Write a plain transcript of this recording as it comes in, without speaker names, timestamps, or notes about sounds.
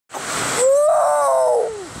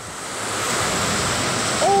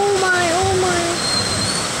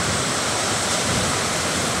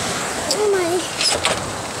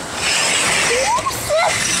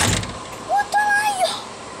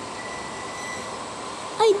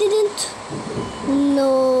didn't. No.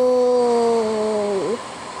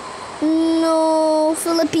 No,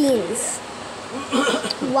 Philippines.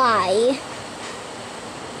 Why?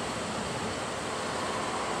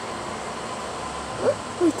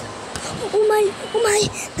 Wait. Oh my.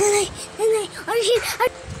 Nanay, are you here?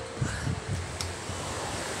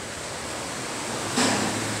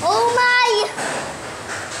 Oh my!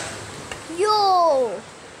 Yo!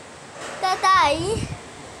 Tatay,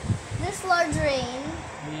 this large rain.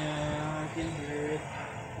 Yeah, I can hear it.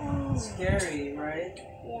 Scary, right?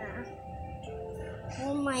 Yeah.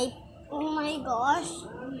 Oh my gosh.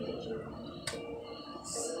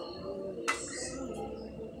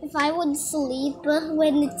 If I would sleep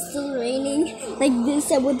when it's still raining like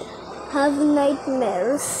this, I would have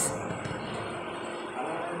nightmares.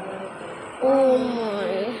 Oh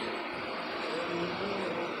my.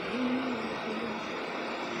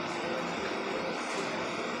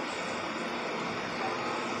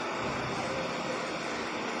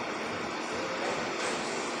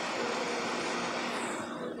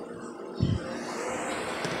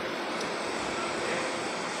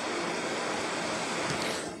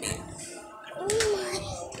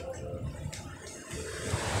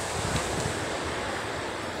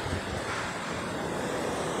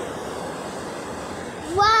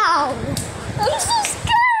 Wow! I'm so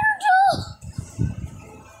scared!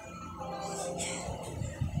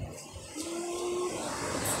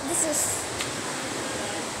 This is...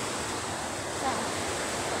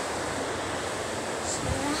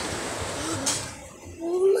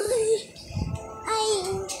 Oh my...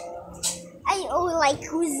 I like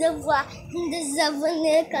Huzava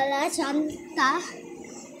Hindazavane Kalachanta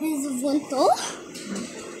Hizavunto.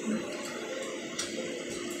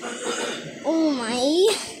 Oh my.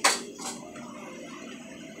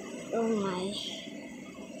 Oh my.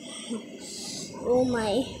 Oh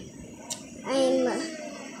my.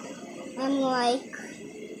 I'm like,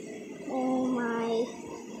 oh my.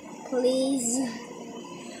 Please.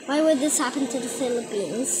 Why would this happen to the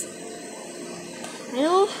Philippines? I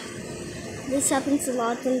know this happens a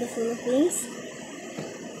lot in the Philippines,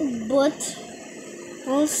 but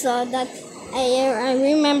also that I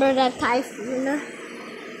remember that typhoon.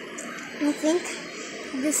 I think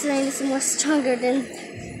this rain is more stronger than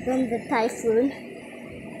the typhoon.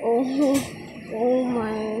 Oh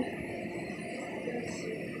my.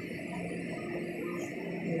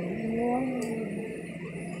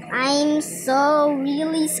 I'm so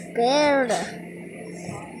really scared.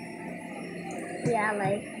 Yeah,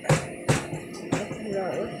 like no.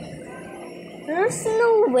 There's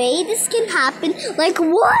no way this can happen. Like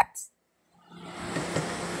what?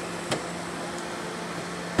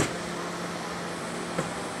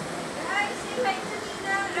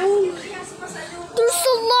 There's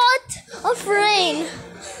a lot of rain.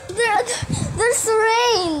 There's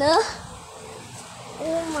rain.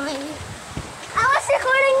 Oh my. I was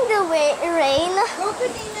recording the rain.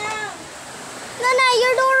 Open it now. Nana,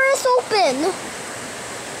 your door is open.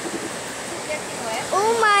 It's getting wet.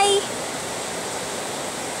 Oh my.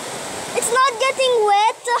 It's not getting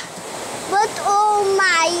wet, but oh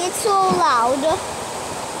my, it's so loud.